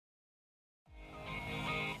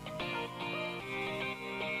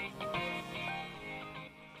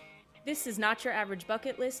This is Not Your Average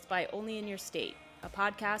Bucket List by Only in Your State, a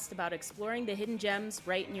podcast about exploring the hidden gems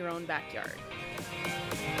right in your own backyard.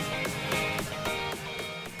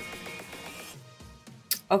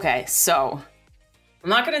 Okay, so I'm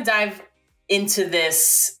not going to dive into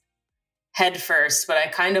this head first, but I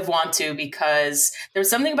kind of want to because there was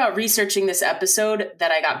something about researching this episode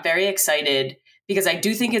that I got very excited because I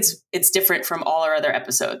do think it's different from all our other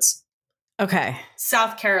episodes. Okay.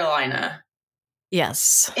 South Carolina.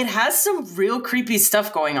 Yes. It has some real creepy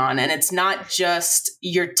stuff going on, and it's not just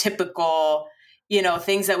your typical,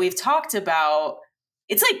 things that we've talked about.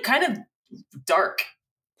 It's like kind of dark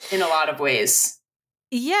in a lot of ways.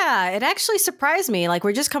 Yeah, it actually surprised me. Like,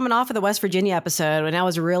 we're just coming off of the West Virginia episode, and I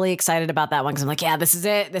was really excited about that one because I'm like, yeah, this is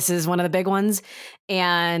it. This is one of the big ones.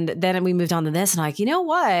 And then we moved on to this, and I'm like, you know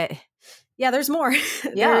what? Yeah, there's more.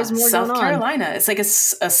 Yeah, there's more South going on. Carolina. It's like a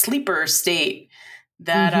sleeper state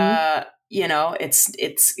that,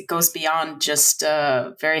 it goes beyond just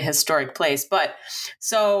a very historic place. But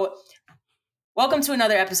so welcome to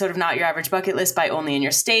another episode of Not Your Average Bucket List by Only in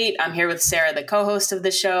Your State. I'm here with Sarah, the co-host of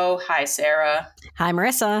the show. Hi, Sarah. Hi,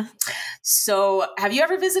 Marissa. So have you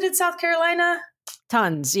ever visited South Carolina?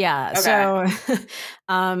 Tons, yeah. Okay.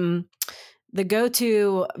 So the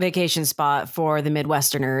go-to vacation spot for the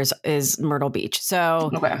Midwesterners is Myrtle Beach. So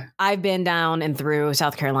Okay. I've been down and through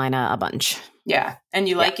South Carolina a bunch. Yeah. And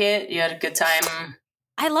you like it? You had a good time?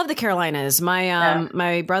 I love the Carolinas.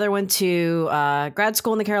 My brother went to grad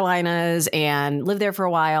school in the Carolinas and lived there for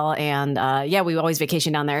a while. And we always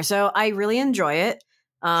vacation down there. So I really enjoy it.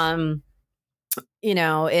 I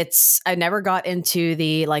never got into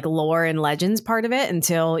the like lore and legends part of it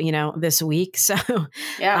until, this week. So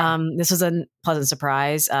this was a pleasant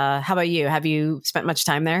surprise. How about you? Have you spent much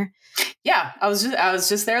time there? Yeah, I was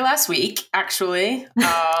just there last week, actually.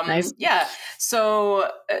 Nice. Yeah. So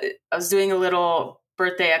I was doing a little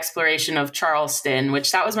birthday exploration of Charleston,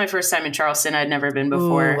 which that was my first time in Charleston. I'd never been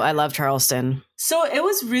before. Ooh, I love Charleston. So it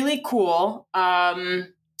was really cool.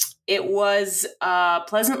 It was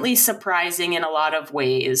pleasantly surprising in a lot of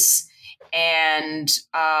ways. And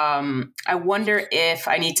I wonder if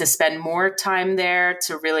I need to spend more time there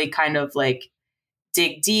to really kind of like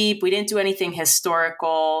dig deep. We didn't do anything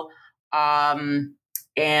historical.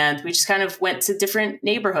 And we just kind of went to different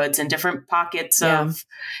neighborhoods and different pockets of,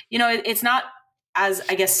 it's not as,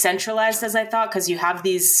 I guess, centralized as I thought, because you have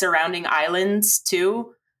these surrounding islands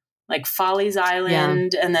too, like Follies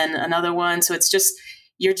Island and then another one. So it's just,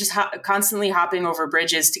 you're just constantly hopping over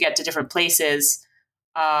bridges to get to different places.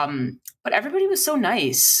 But everybody was so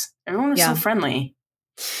nice. Everyone was so friendly.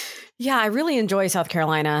 Yeah, I really enjoy South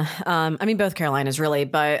Carolina. Both Carolinas really,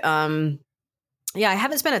 but I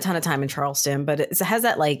haven't spent a ton of time in Charleston, but it has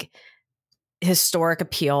that like historic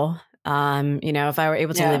appeal. If I were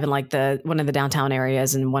able to live in like one of the downtown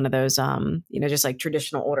areas and one of those, just like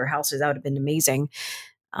traditional older houses, that would have been amazing.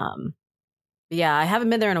 I haven't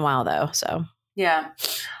been there in a while though. So yeah.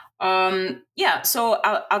 So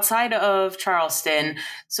outside of Charleston,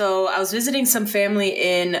 so I was visiting some family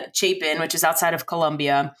in Chapin, which is outside of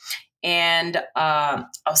Columbia. And I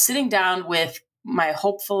was sitting down with my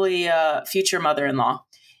hopefully future mother-in-law.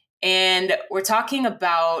 And we're talking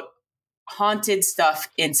about haunted stuff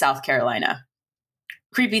in South Carolina.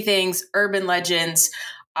 Creepy things, urban legends.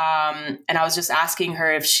 And I was just asking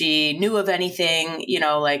her if she knew of anything,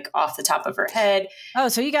 like off the top of her head. Oh,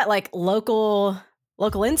 so you got like local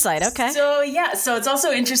insight. Okay. So it's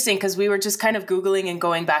also interesting because we were just kind of Googling and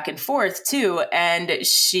going back and forth too. And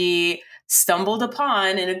she stumbled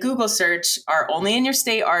upon in a Google search our Only in Your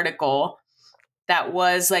State article that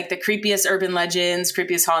was like the creepiest urban legends,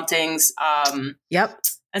 creepiest hauntings. Yep.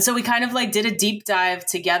 And so we kind of like did a deep dive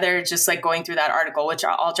together, just like going through that article, which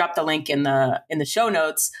I'll drop the link in the show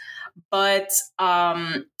notes. But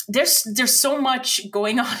there's so much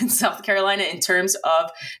going on in South Carolina in terms of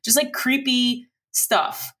just like creepy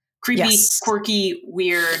stuff, creepy, quirky,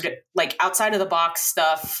 weird, like outside of the box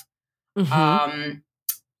stuff. Mm-hmm.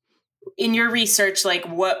 In your research, like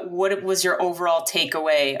what was your overall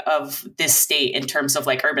takeaway of this state in terms of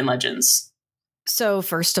like urban legends? So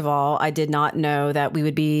first of all, I did not know that we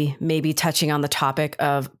would be maybe touching on the topic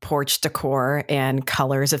of porch decor and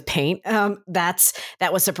colors of paint. That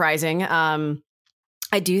was surprising.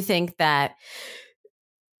 I do think that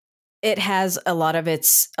it has a lot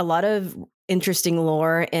of interesting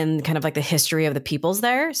lore in kind of like the history of the peoples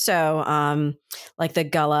there. So like the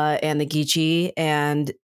Gullah and the Geechee.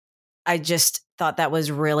 And I just thought that was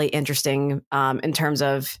really interesting in terms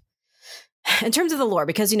of the lore,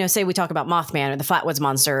 because, say we talk about Mothman or the Flatwoods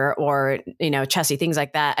Monster or, Chessie, things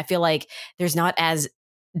like that. I feel like there's not as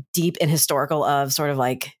deep and historical of sort of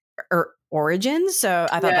like origins. So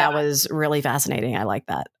I thought that was really fascinating. I like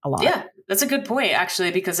that a lot. Yeah, that's a good point,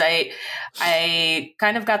 actually, because I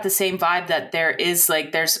kind of got the same vibe that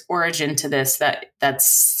there's origin to this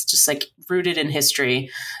that's just like rooted in history.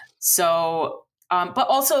 So, but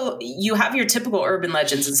also you have your typical urban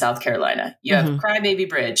legends in South Carolina. You have Crybaby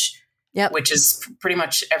Bridge. Yep. Which is pretty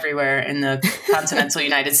much everywhere in the continental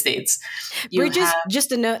United States. Bridges,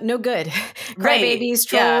 just no good. Crybabies,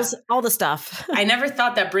 trolls, all the stuff. I never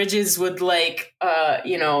thought that bridges would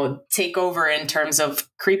take over in terms of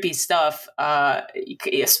creepy stuff,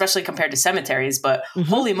 especially compared to cemeteries. But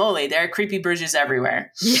holy moly, there are creepy bridges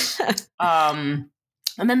everywhere. Yeah.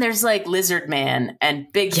 And then there's like Lizard Man and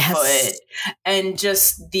Bigfoot and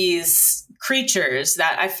just these creatures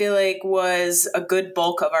that I feel like was a good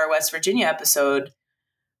bulk of our West Virginia episode.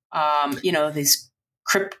 These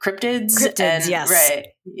cryptids and, yes. Right.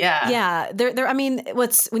 Yeah. Yeah. They're, I mean,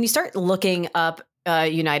 when you start looking up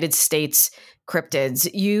United States cryptids,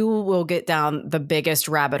 you will get down the biggest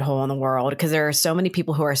rabbit hole in the world because there are so many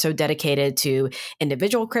people who are so dedicated to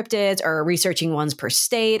individual cryptids or researching ones per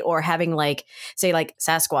state or having say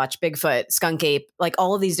Sasquatch, Bigfoot, skunk ape, like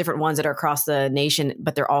all of these different ones that are across the nation,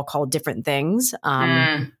 but they're all called different things.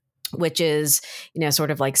 Which is,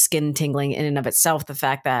 sort of like skin tingling in and of itself. The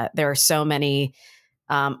fact that there are so many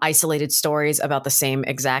isolated stories about the same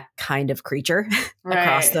exact kind of creature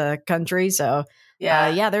across the country. So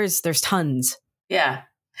there's tons. Yeah.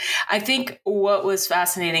 I think what was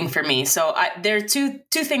fascinating for me. So there are two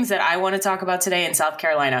things that I want to talk about today in South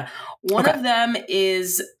Carolina. One of them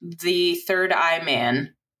is the Third Eye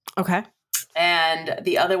Man. Okay. And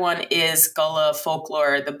the other one is Gullah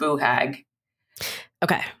folklore, the Boo Hag.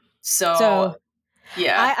 Okay. So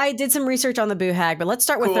yeah, I did some research on the Boo Hag, but let's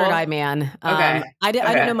start with Third Eye Man. I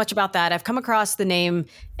don't know much about that. I've come across the name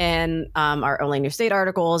in our Only in Your State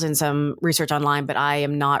articles and some research online, but I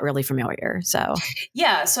am not really familiar. So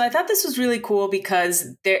so I thought this was really cool because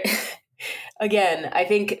there, again, I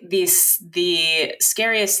think the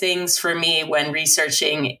scariest things for me when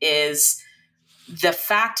researching is the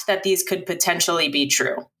fact that these could potentially be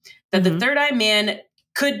true, that the Third Eye Man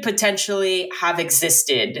could potentially have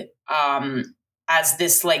existed as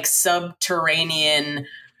this like subterranean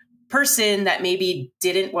person that maybe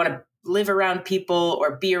didn't want to live around people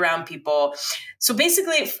or be around people. So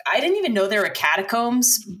basically, I didn't even know there were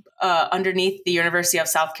catacombs underneath the University of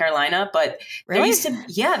South Carolina, but there used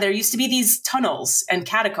to be these tunnels and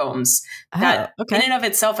catacombs that in and of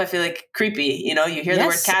itself, I feel like creepy. You hear the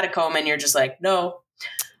word catacomb and you're just like, no.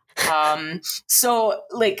 So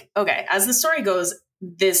as the story goes,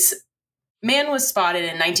 this man was spotted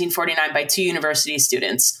in 1949 by two university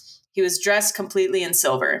students. He was dressed completely in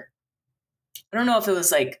silver. I don't know if it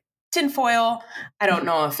was like tinfoil. I don't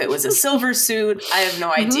know if it was a silver suit. I have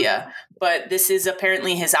no idea. But this is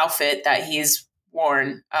apparently his outfit that he's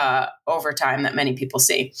worn over time that many people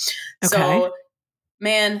see. Okay. So,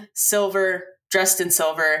 man, silver, dressed in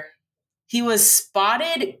silver. He was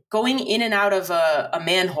spotted going in and out of a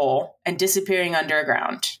manhole and disappearing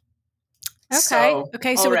underground.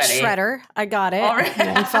 Okay. So it's Shredder. I got it.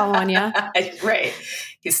 I'm following you. Right.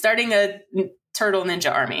 He's starting a turtle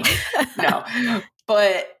ninja army. No.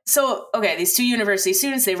 But these two university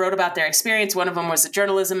students, they wrote about their experience. One of them was a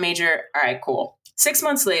journalism major. All right, cool. 6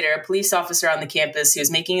 months later, a police officer on the campus, he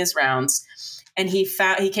was making his rounds, and he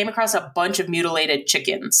came across a bunch of mutilated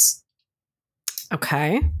chickens.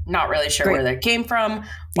 Okay. Not really sure where they came from,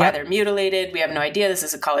 why they're mutilated. We have no idea. This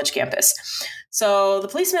is a college campus. So the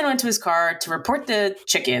policeman went to his car to report the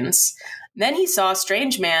chickens. Then he saw a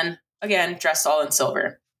strange man, again, dressed all in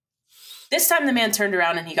silver. This time the man turned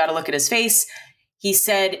around and he got a look at his face. He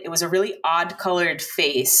said it was a really odd colored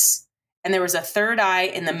face, and there was a third eye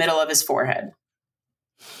in the middle of his forehead.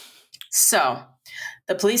 So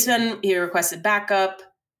the policeman, he requested backup.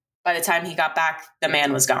 By the time he got back, the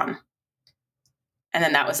man was gone. And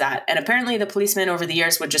then that was that. And apparently the policeman over the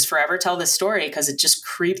years would just forever tell this story because it just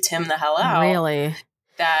creeped him the hell out. Really?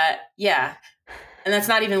 And that's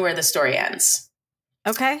not even where the story ends.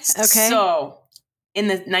 Okay. So in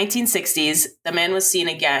the 1960s, the man was seen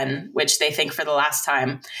again, which they think for the last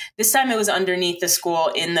time. This time it was underneath the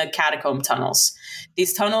school in the catacomb tunnels.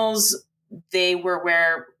 These tunnels, they were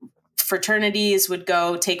where fraternities would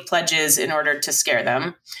go take pledges in order to scare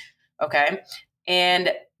them. Okay.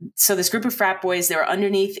 And so this group of frat boys, they were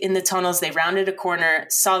underneath in the tunnels. They rounded a corner,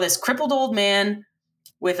 saw this crippled old man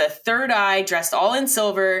with a third eye dressed all in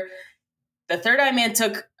silver. The Third Eye Man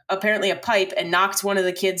took apparently a pipe and knocked one of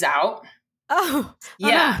the kids out. Oh,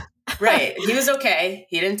 yeah. No. Right. He was okay.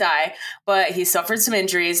 He didn't die, but he suffered some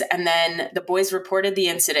injuries. And then the boys reported the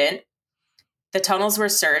incident. The tunnels were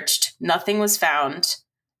searched. Nothing was found.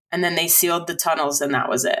 and then they sealed the tunnels, and that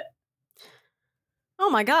was it. Oh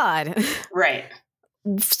my God. Right.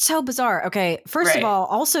 So bizarre. Okay. First of Right. all,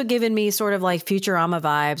 also giving me sort of like Futurama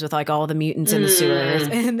vibes with like all the mutants in the sewers.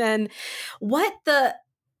 And then what the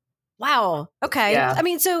wow. Okay. Yeah. I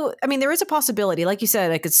mean, there is a possibility, like you said,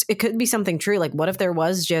 like it could be something true. Like what if there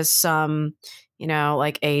was just some,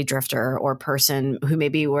 like a drifter or person who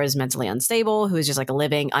maybe was mentally unstable, who was just like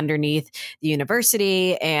living underneath the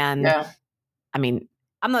university. And I mean,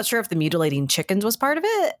 I'm not sure if the mutilating chickens was part of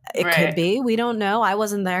it. It could be. We don't know. I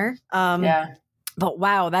wasn't there. But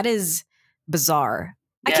wow, that is bizarre.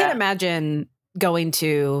 I can't imagine going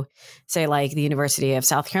to, say, like the University of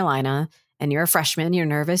South Carolina, and you're a freshman, you're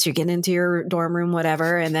nervous, you're getting into your dorm room,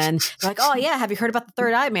 whatever. And then you're like, oh yeah, have you heard about the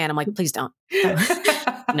third eye man? I'm like, please don't.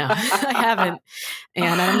 No, I haven't.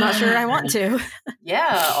 And I'm not sure I want to.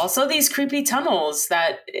 Yeah. Also these creepy tunnels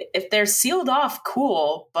that if they're sealed off,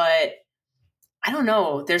 cool. But I don't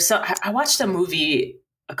know. I watched a movie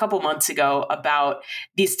a couple months ago about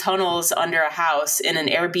these tunnels under a house in an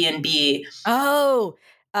Airbnb. Oh,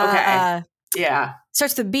 okay. Yeah.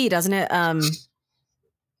 Starts with B, doesn't it?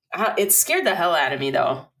 It scared the hell out of me,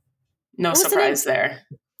 though. No surprise there.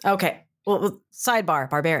 Okay. Well, sidebar,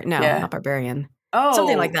 Barbarian. No, not Barbarian. Oh,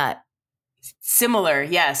 something like that. Similar.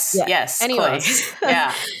 Yes. Yeah. Yes. Anyways. Close.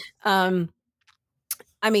 Yeah.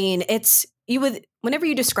 I mean, whenever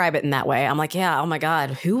you describe it in that way, I'm like, yeah, oh my God,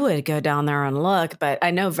 who would go down there and look? But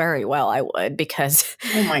I know very well I would, because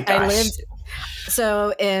oh my gosh. I lived.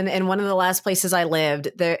 So in one of the last places I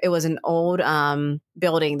lived, it was an old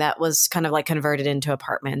building that was kind of like converted into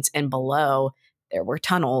apartments, and below there were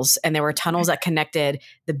tunnels, and there were tunnels that connected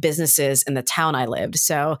the businesses in the town I lived.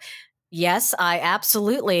 So yes, I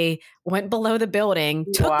absolutely went below the building,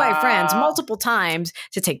 took my friends multiple times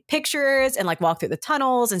to take pictures and like walk through the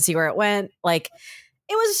tunnels and see where it went. Like,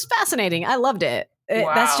 it was fascinating. I loved it.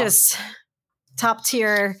 That's just top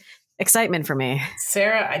tier excitement for me.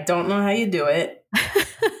 Sarah, I don't know how you do it.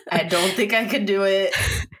 I don't think I could do it.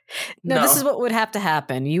 No, this is what would have to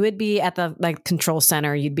happen. You would be at the control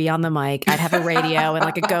center. You'd be on the mic. I'd have a radio and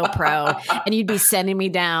like a GoPro, and you'd be sending me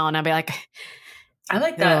down. I'd be like, I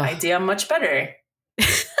like that idea much better.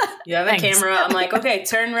 You have a camera. I'm like, okay,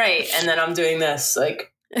 turn right. And then I'm doing this.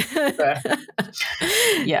 Like, okay.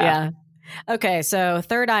 Yeah. Okay. So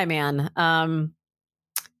Third Eye Man.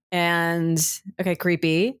 And okay,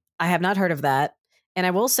 creepy. I have not heard of that. And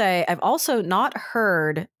I will say, I've also not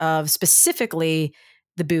heard of specifically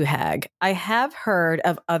the Boo Hag. I have heard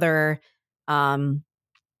of other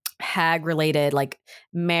hag related, like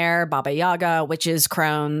Mare, Baba Yaga, witches,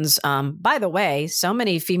 crones. By the way, so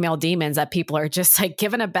many female demons that people are just like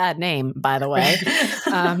given a bad name, by the way.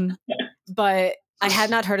 But I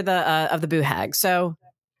had not heard of the Boo Hag. So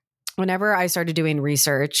whenever I started doing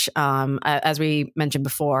research, as we mentioned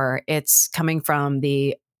before, it's coming from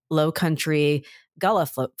the Low Country Gullah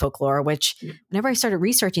folklore, which whenever I started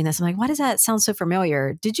researching this, I'm like, why does that sound so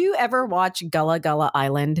familiar? Did you ever watch Gullah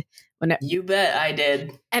Island? You bet I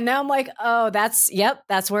did. And now I'm like, oh, that's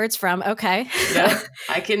where it's from. Okay. Yep.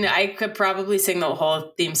 I could probably sing the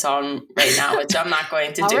whole theme song right now, which I'm not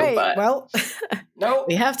going to do. Right. But well, nope.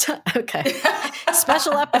 We have to. Okay.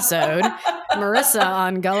 Special episode, Marissa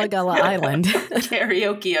on Gullah Island.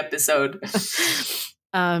 Karaoke episode.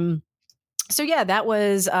 So yeah, that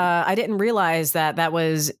was, I didn't realize that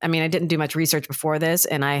was, I mean, I didn't do much research before this,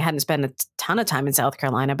 and I hadn't spent a ton of time in South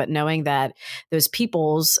Carolina, but knowing that those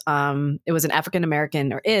peoples, it was an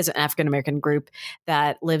African-American, or is an African-American group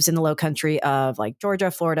that lives in the Low Country of like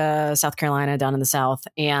Georgia, Florida, South Carolina, down in the South.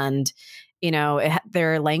 And,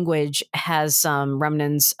 their language has some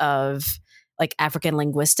remnants of like African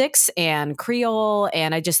linguistics and Creole.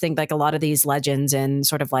 And I just think like a lot of these legends and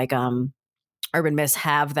sort of like urban myths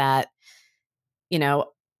have that,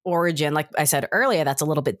 origin, like I said earlier, that's a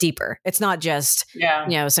little bit deeper. It's not just,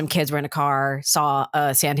 some kids were in a car, saw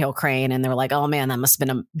a sandhill crane, and they were like, oh man, that must have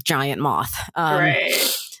been a giant moth. Right.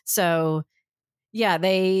 So yeah,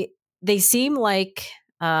 they seem like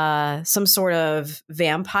some sort of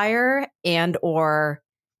vampire and or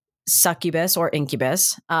succubus or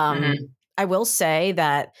incubus. I will say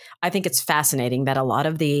that I think it's fascinating that a lot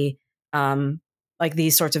of the like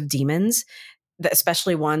these sorts of demons,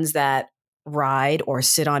 especially ones that ride or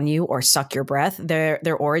sit on you or suck your breath,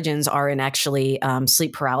 their origins are in actually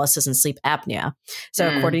sleep paralysis and sleep apnea. So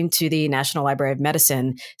according to the National Library of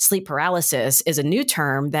Medicine, sleep paralysis is a new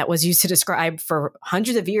term that was used to describe for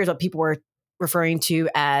hundreds of years what people were referring to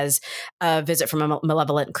as a visit from a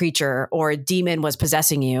malevolent creature, or a demon was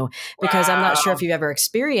possessing you. Because I'm not sure if you've ever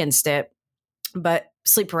experienced it, but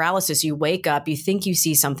sleep paralysis, you wake up, you think you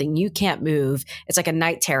see something, you can't move. It's like a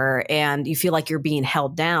night terror and you feel like you're being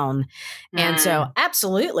held down. And so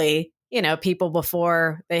absolutely, people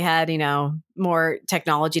before they had, more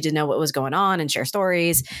technology to know what was going on and share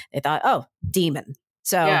stories, they thought, oh, demon.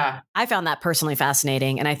 So I found that personally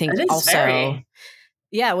fascinating. And I think also,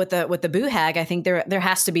 with the boo hag, I think there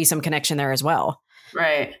has to be some connection there as well.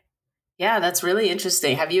 Right. Yeah, that's really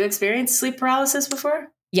interesting. Have you experienced sleep paralysis before?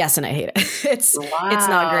 Yes, and I hate it. It's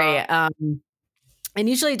not great. And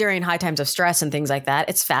usually during high times of stress and things like that,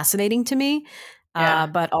 it's fascinating to me,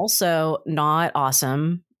 but also not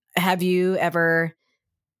awesome. Have you ever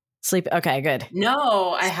sleep? Okay, good.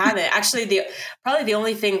 No, I haven't. Actually, probably the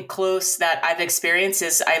only thing close that I've experienced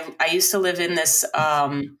is I used to live in this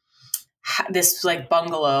this like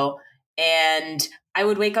bungalow, and I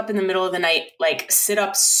would wake up in the middle of the night, like sit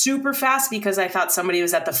up super fast because I thought somebody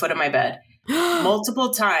was at the foot of my bed.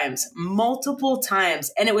 multiple times.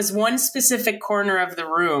 And it was one specific corner of the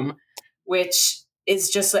room, which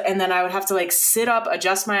is just, and then I would have to like sit up,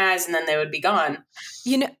 adjust my eyes, and then they would be gone.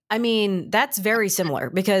 That's very similar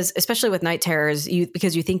because especially with night terrors,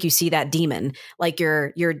 because you think you see that demon, like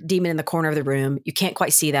your demon in the corner of the room, you can't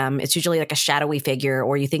quite see them. It's usually like a shadowy figure,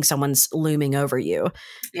 or you think someone's looming over you.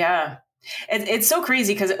 Yeah. It's so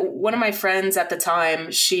crazy because one of my friends at the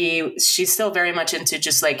time, she's still very much into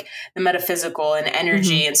just like the metaphysical and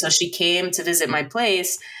energy. Mm-hmm. And so she came to visit my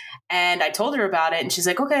place and I told her about it and she's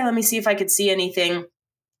like, okay, let me see if I could see anything.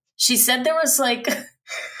 She said there was like,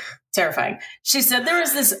 terrifying. She said there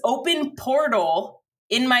was this open portal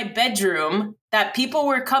in my bedroom that people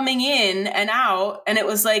were coming in and out. And it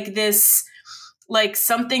was like this, like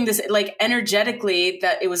something this like energetically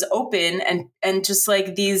that it was open and just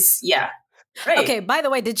like these. Yeah. Right. Okay. By the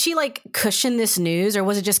way, did she like cushion this news or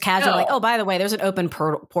was it just casual? No. Like, oh, by the way, there's an open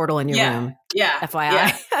portal in your room. Yeah. FYI.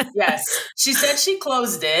 Yeah. Yes. She said she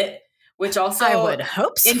closed it, which also I would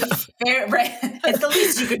hope so. Right. It's the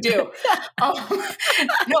least you could do.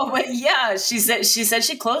 No, but yeah, she said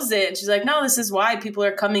she closed it and she's like, no, this is why people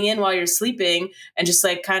are coming in while you're sleeping and just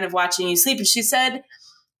like kind of watching you sleep. And she said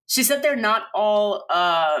they're not all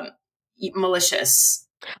malicious.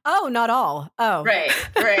 Oh, not all. Oh,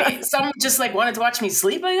 right. Some just like wanted to watch me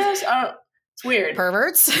sleep, I guess. It's weird.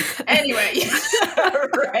 Perverts. Anyway,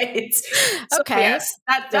 right. So, okay. Yes,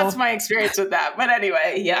 that's my experience with that. But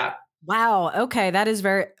anyway, yeah. Wow. Okay. That is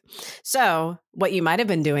very. So what you might have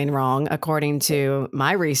been doing wrong, according to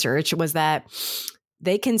my research, was that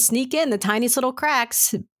they can sneak in the tiniest little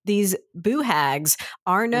cracks. These boo hags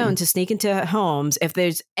are known to sneak into homes if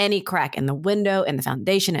there's any crack in the window, in the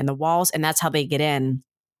foundation, in the walls, and that's how they get in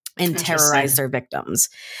and terrorize their victims.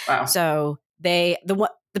 Wow. So the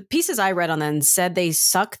pieces I read on them said they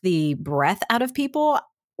suck the breath out of people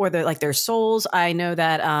or their souls. I know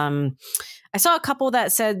that I saw a couple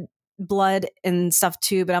that said blood and stuff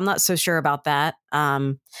too, but I'm not so sure about that.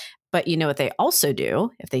 But you know what they also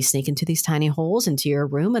do if they sneak into these tiny holes into your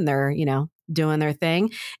room and they're, doing their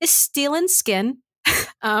thing is stealing skin.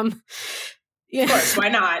 Yeah. Of course. Why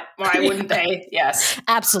not? Why wouldn't they? Yes.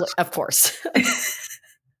 Absolutely. Of course.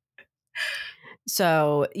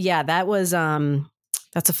 So yeah, that was,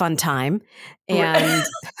 that's a fun time. And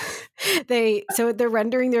they're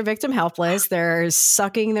rendering their victim helpless. They're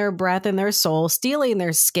sucking their breath and their soul, stealing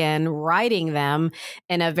their skin, riding them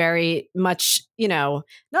in a very much, not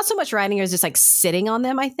so much riding as just like sitting on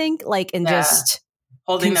them, I think, and just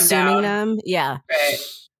holding them down. Them. Yeah.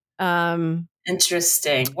 Right.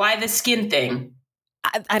 Interesting. Why the skin thing?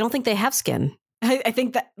 I don't think they have skin. I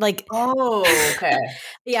think that oh, okay.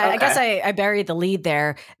 Yeah, okay. I guess I buried the lead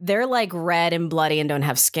there. They're like red and bloody and don't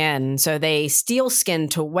have skin. So they steal skin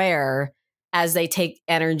to wear as they take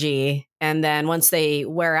energy. And then once they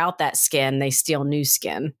wear out that skin, they steal new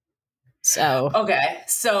skin. So okay.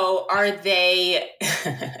 So are they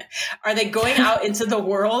going out into the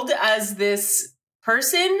world as this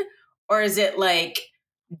person, or is it like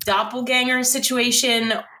doppelganger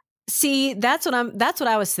situation? See, that's what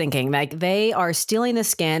I was thinking. Like they are stealing the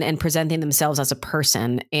skin and presenting themselves as a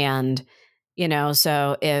person. And,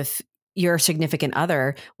 so if your significant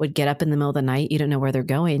other would get up in the middle of the night, you don't know where they're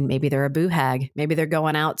going. Maybe they're a boo hag. Maybe they're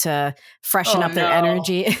going out to freshen up their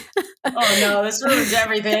energy. Oh no, this ruins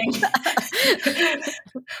everything.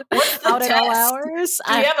 What's the out test? At all hours?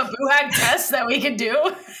 Do you have a boo hag test that we could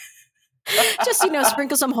do? Just,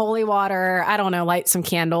 sprinkle some holy water. I don't know, light some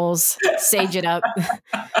candles, sage it up.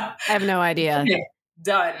 I have no idea. Okay,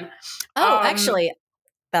 done. Oh, actually,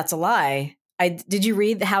 that's a lie. Did you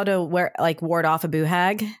read how to ward off a boo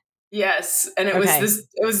hag? Yes. And it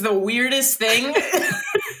was the weirdest thing.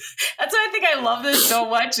 That's why I think I love this so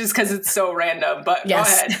much is because it's so random. But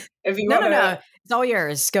yes. Go ahead. If you want to. It's all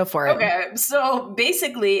yours. Go for it. Okay, so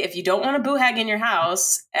basically, if you don't want a boo hag in your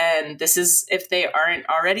house, and this is if they aren't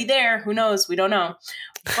already there, who knows? We don't know.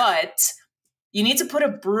 But you need to put a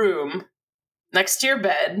broom next to your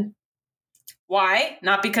bed. Why?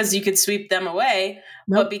 Not because you could sweep them away,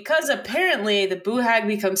 but because apparently the boo hag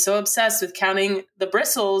becomes so obsessed with counting the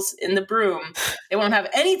bristles in the broom, they won't have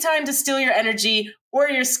any time to steal your energy or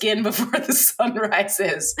your skin before the sun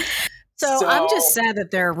rises. So I'm just sad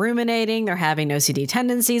that they're ruminating, they're having OCD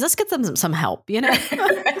tendencies. Let's get them some help, you know?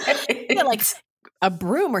 Yeah, like a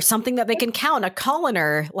broom or something that they can count, a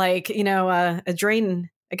colander, like, you know, a drain.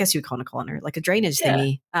 I guess you would call it a colander, like a drainage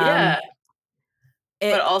thingy. Yeah.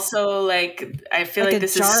 But also, like, I feel like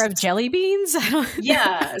this is... a jar of jelly beans?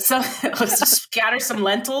 Yeah. So let's just scatter some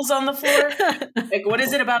lentils on the floor. Like, what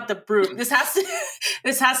is it about the broom? This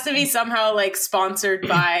has to be somehow, like, sponsored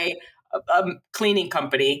by a cleaning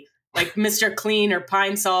company, like Mr. Clean or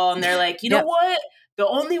Pine Sol. And they're like, you know what? The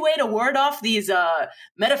only way to ward off these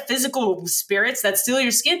metaphysical spirits that steal your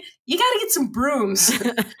skin, you got to get some brooms.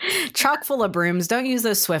 Chock full of brooms. Don't use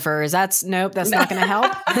those Swiffers. That's not going to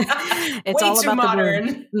help. It's way all too about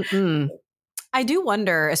modern. The broom. I do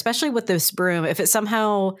wonder, especially with this broom, if it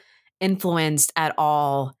somehow influenced at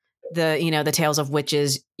all the tales of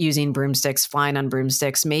witches using broomsticks, flying on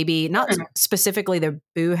broomsticks, maybe not specifically the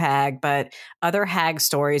boo hag, but other hag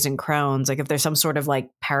stories and crones. Like if there's some sort of like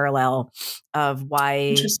parallel of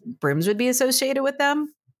why brooms would be associated with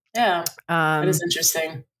them. Yeah. That is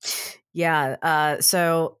interesting. Yeah.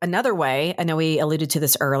 So another way, I know we alluded to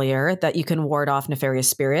this earlier, that you can ward off nefarious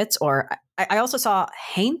spirits, or I also saw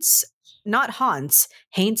haints, not haunts,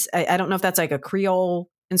 haints. I don't know if that's like a Creole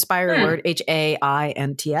inspired word,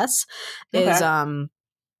 HAINTS, is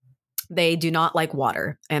they do not like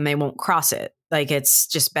water and they won't cross it. Like it's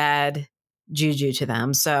just bad juju to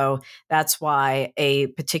them. So that's why a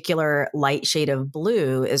particular light shade of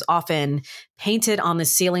blue is often painted on the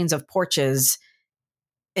ceilings of porches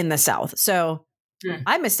in the South. So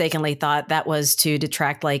I mistakenly thought that was to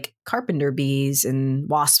detract like carpenter bees and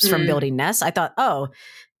wasps from building nests. I thought,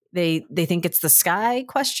 they think it's the sky ?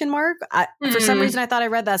 For some reason, I thought I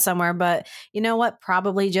read that somewhere, but you know what?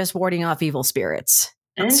 Probably just warding off evil spirits.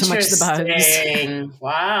 Not so much the bugs.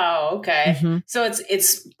 Wow. Okay. So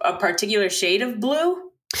it's a particular shade of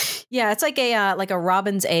blue. Yeah, it's like a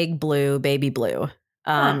robin's egg blue, baby blue,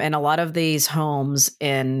 and a lot of these homes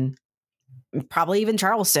in probably even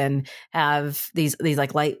Charleston have these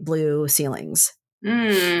like light blue ceilings.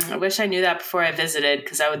 I wish I knew that before I visited,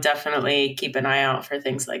 because I would definitely keep an eye out for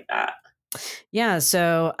things like that. Yeah,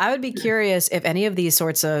 so I would be curious if any of these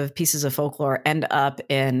sorts of pieces of folklore end up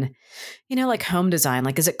in, like home design.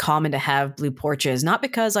 Like, is it common to have blue porches? Not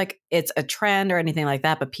because like it's a trend or anything like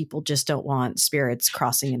that, but people just don't want spirits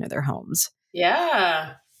crossing into their homes.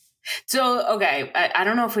 Yeah. So, okay, I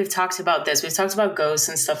don't know if we've talked about this. We've talked about ghosts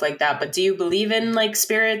and stuff like that, but do you believe in like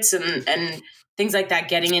spirits and things like that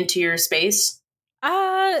getting into your space?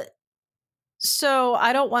 So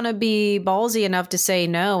I don't want to be ballsy enough to say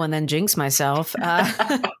no and then jinx myself.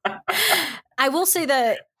 I will say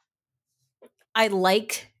that I would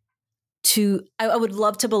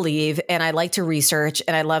love to believe, and I like to research,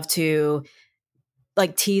 and I love to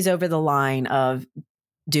like tease over the line of,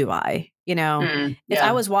 do I, if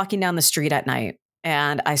I was walking down the street at night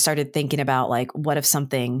and I started thinking about like, what if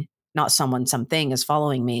something is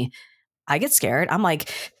following me? I get scared. I'm like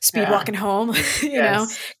speed walking home,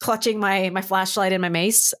 clutching my flashlight and my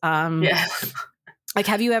mace. Like,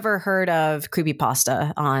 have you ever heard of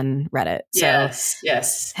creepypasta on Reddit?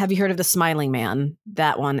 Yes. Have you heard of the Smiling Man?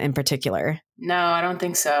 That one in particular? No, I don't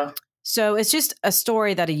think so. So it's just a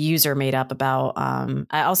story that a user made up about,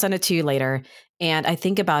 I'll send it to you later. And I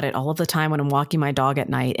think about it all of the time when I'm walking my dog at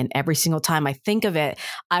night. And every single time I think of it,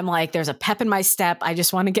 I'm like, there's a pep in my step. I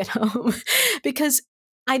just want to get home because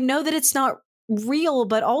I know that it's not real,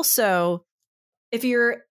 but also if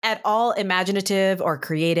you're at all imaginative or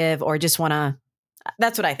creative or just want to,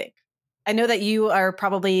 that's what I think. I know that you are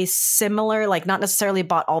probably similar, like not necessarily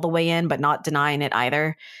bought all the way in, but not denying it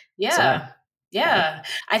either. Yeah. Yeah.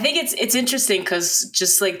 I think it's interesting because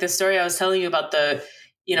just like the story I was telling you about the,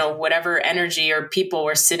 whatever energy or people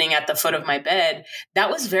were sitting at the foot of my bed, that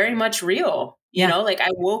was very much real. You know, like I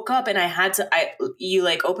woke up and you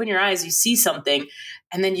like open your eyes, you see something,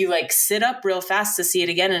 and then you like sit up real fast to see it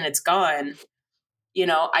again and it's gone.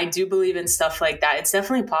 I do believe in stuff like that. It's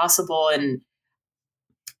definitely possible. And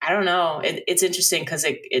I don't know, it's interesting because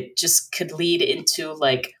it just could lead into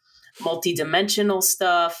like multidimensional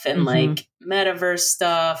stuff and like metaverse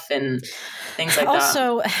stuff and things like that.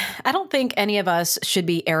 Also, I don't think any of us should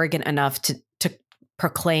be arrogant enough to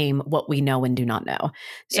proclaim what we know and do not know.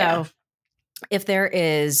 So if there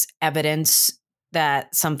is evidence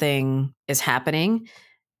that something is happening,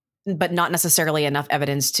 but not necessarily enough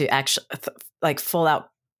evidence to actually like full out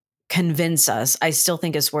convince us, I still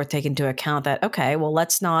think it's worth taking into account that, okay, well,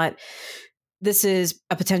 this is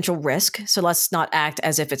a potential risk. So let's not act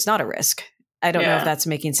as if it's not a risk. I don't know if that's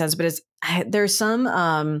making sense, but there's some,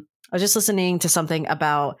 I was just listening to something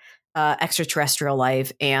about extraterrestrial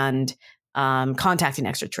life and contacting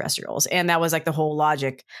extraterrestrials. And that was like the whole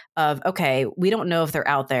logic of, okay, we don't know if they're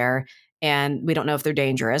out there and we don't know if they're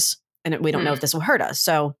dangerous and we don't know if this will hurt us.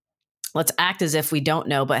 So let's act as if we don't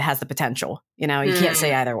know, but it has the potential. You can't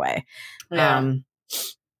say either way. Yeah.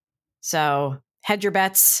 So hedge your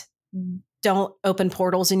bets. Don't open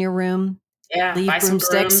portals in your room. Yeah. Leave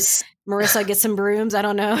broomsticks. Marissa, get some brooms. I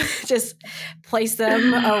don't know. Just place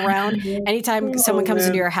them around. Anytime someone comes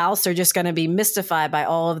into your house, they're just going to be mystified by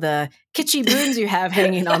all of the kitschy brooms you have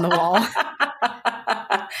hanging on the wall.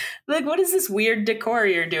 Like, what is this weird decor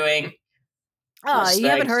you're doing? Oh, you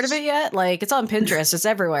haven't heard of it yet? Like, it's on Pinterest. It's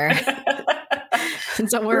everywhere.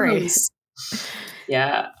 Don't worry.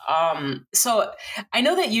 Yeah. So I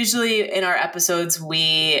know that usually in our episodes,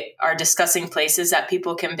 we are discussing places that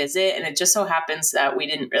people can visit. And it just so happens that we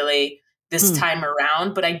didn't really this time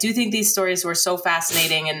around. But I do think these stories were so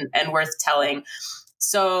fascinating and worth telling.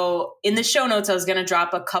 So in the show notes, I was going to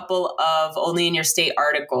drop a couple of Only in Your State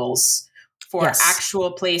articles for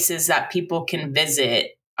actual places that people can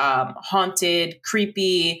visit. Haunted,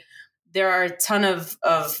 creepy. There are a ton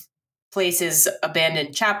of places,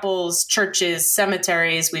 abandoned chapels, churches,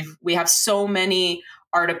 cemeteries. We have so many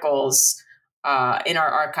articles in our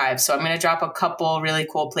archive. So I'm going to drop a couple really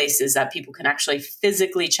cool places that people can actually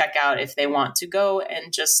physically check out if they want to go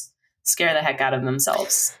and just scare the heck out of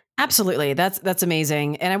themselves. Absolutely. That's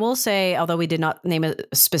amazing. And I will say, although we did not name a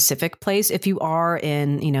specific place, if you are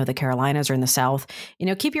in, the Carolinas or in the South,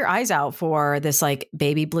 keep your eyes out for this like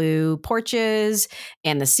baby blue porches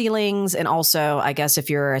and the ceilings. And also, I guess if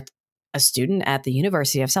you're a student at the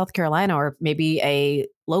University of South Carolina, or maybe a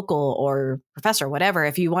local or professor, whatever,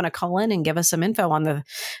 if you want to call in and give us some info on the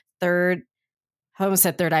third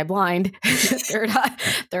eye blind,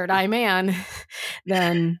 third eye man,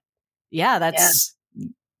 then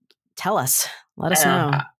tell us. Let us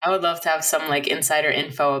know. I would love to have some like insider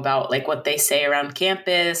info about like what they say around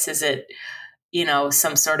campus. Is it,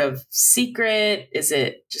 some sort of secret? Is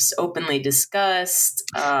it just openly discussed?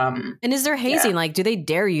 And is there hazing? Like, do they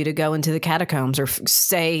dare you to go into the catacombs or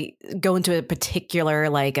go into a particular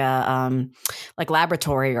like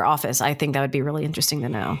laboratory or office? I think that would be really interesting to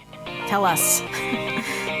know. Tell us.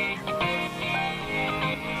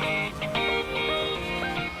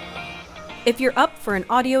 If you're up for an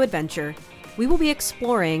audio adventure, we will be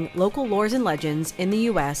exploring local lores and legends in the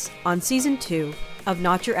U.S. on Season 2 of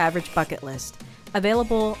Not Your Average Bucket List,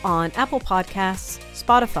 available on Apple Podcasts,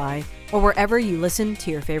 Spotify, or wherever you listen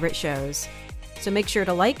to your favorite shows. So make sure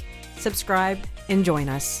to like, subscribe, and join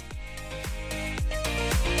us.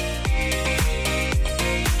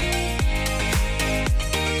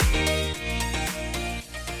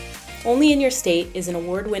 Only in Your State is an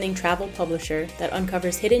award-winning travel publisher that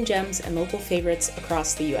uncovers hidden gems and local favorites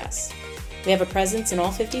across the U.S. We have a presence in all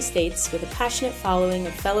 50 states with a passionate following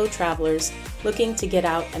of fellow travelers looking to get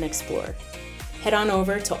out and explore. Head on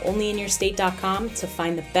over to onlyinyourstate.com to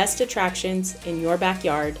find the best attractions in your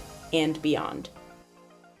backyard and beyond.